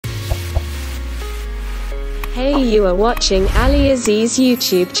Hey, you are watching AliAziz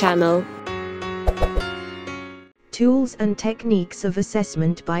YouTube channel. Tools and Techniques of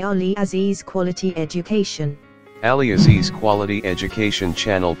Assessment by AliAzizQualityEducation. AliAzizQualityEducation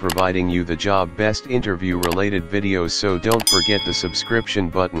channel providing you the job best interview related videos, so don't forget the subscription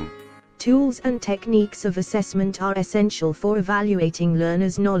button. Tools and techniques of assessment are essential for evaluating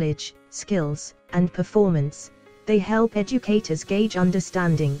learners' knowledge, skills, and performance. They help educators gauge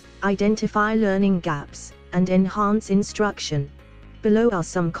understanding, identify learning gaps, and enhance instruction. Below are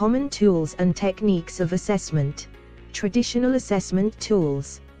some common tools and techniques of assessment. Traditional assessment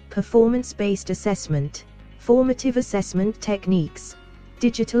tools, performance-based assessment, formative assessment techniques,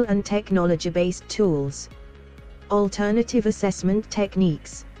 digital and technology-based tools, alternative assessment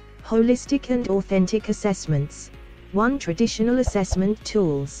techniques, holistic and authentic assessments. 1. Traditional assessment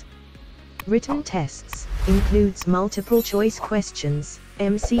tools. Written tests includes multiple choice questions,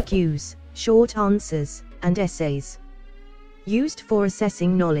 MCQs, short answers, and essays. Used for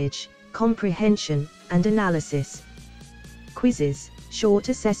assessing knowledge, comprehension, and analysis. Quizzes, short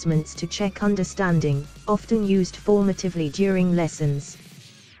assessments to check understanding, often used formatively during lessons.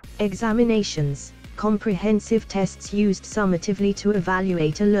 Examinations, comprehensive tests used summatively to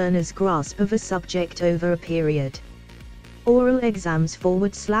evaluate a learner's grasp of a subject over a period. Oral exams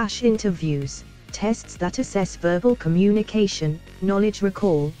 / interviews, tests that assess verbal communication, knowledge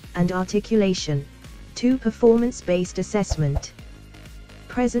recall, and articulation. 2. Performance-based assessment.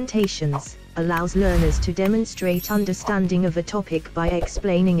 Presentations, allows learners to demonstrate understanding of a topic by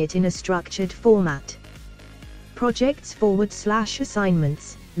explaining it in a structured format. Projects /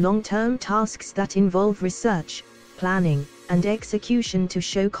 assignments, long-term tasks that involve research, planning, and execution to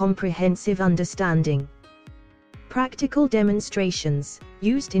show comprehensive understanding. Practical demonstrations,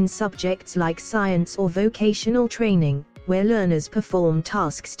 used in subjects like science or vocational training, where learners perform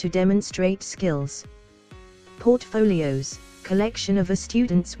tasks to demonstrate skills. Portfolios, collection of a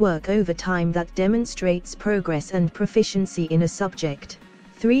student's work over time that demonstrates progress and proficiency in a subject.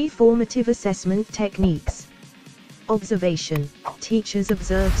 3. Formative assessment techniques. Observation, teachers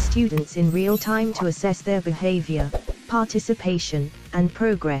observe students in real time to assess their behavior, participation, and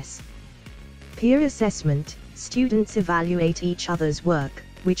progress. Peer assessment, students evaluate each other's work,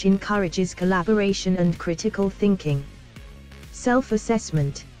 which encourages collaboration and critical thinking.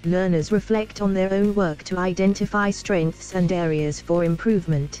 Self-assessment, learners reflect on their own work to identify strengths and areas for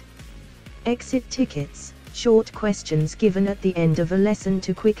improvement. Exit tickets, short questions given at the end of a lesson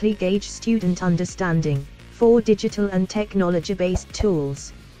to quickly gauge student understanding. 4. Digital and technology-based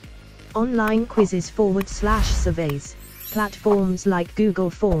tools. Online quizzes / surveys. Platforms like Google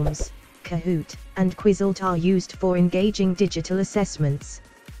Forms, Kahoot, and Quizlet are used for engaging digital assessments.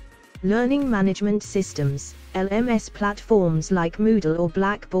 Learning management systems, LMS platforms like Moodle or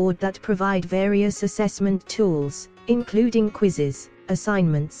Blackboard that provide various assessment tools, including quizzes,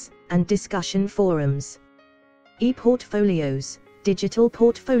 assignments, and discussion forums. E-portfolios, digital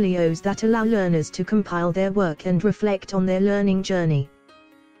portfolios that allow learners to compile their work and reflect on their learning journey.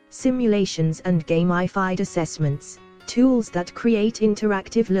 Simulations and gamified assessments, tools that create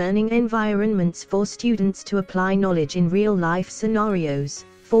interactive learning environments for students to apply knowledge in real-life scenarios,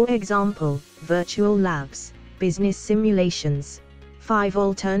 for example, virtual labs, business simulations. 5.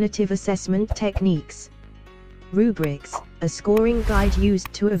 Alternative assessment techniques. Rubrics, a scoring guide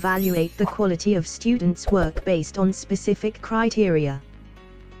used to evaluate the quality of students' work based on specific criteria.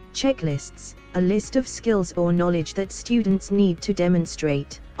 Checklists, a list of skills or knowledge that students need to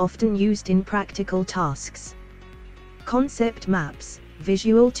demonstrate, often used in practical tasks. Concept maps,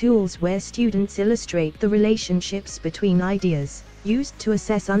 visual tools where students illustrate the relationships between ideas, used to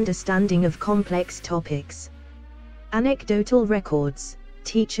assess understanding of complex topics. Anecdotal records,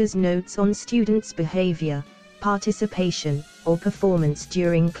 teachers' notes on students' behavior, participation, or performance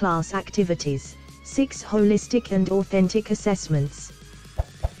during class activities. 6. Holistic and authentic assessments.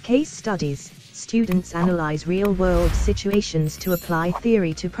 Case studies, students analyze real-world situations to apply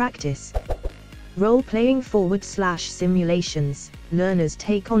theory to practice. Role-playing / simulations, learners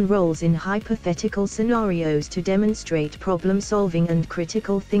take on roles in hypothetical scenarios to demonstrate problem-solving and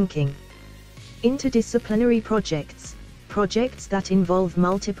critical thinking. Interdisciplinary projects, projects that involve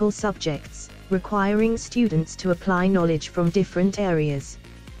multiple subjects, requiring students to apply knowledge from different areas.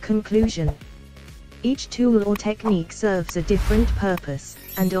 Conclusion. Each tool or technique serves a different purpose,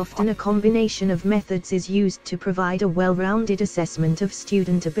 and often a combination of methods is used to provide a well-rounded assessment of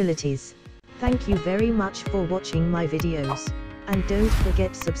student abilities. Thank you very much for watching my videos, and don't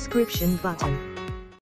forget subscription button.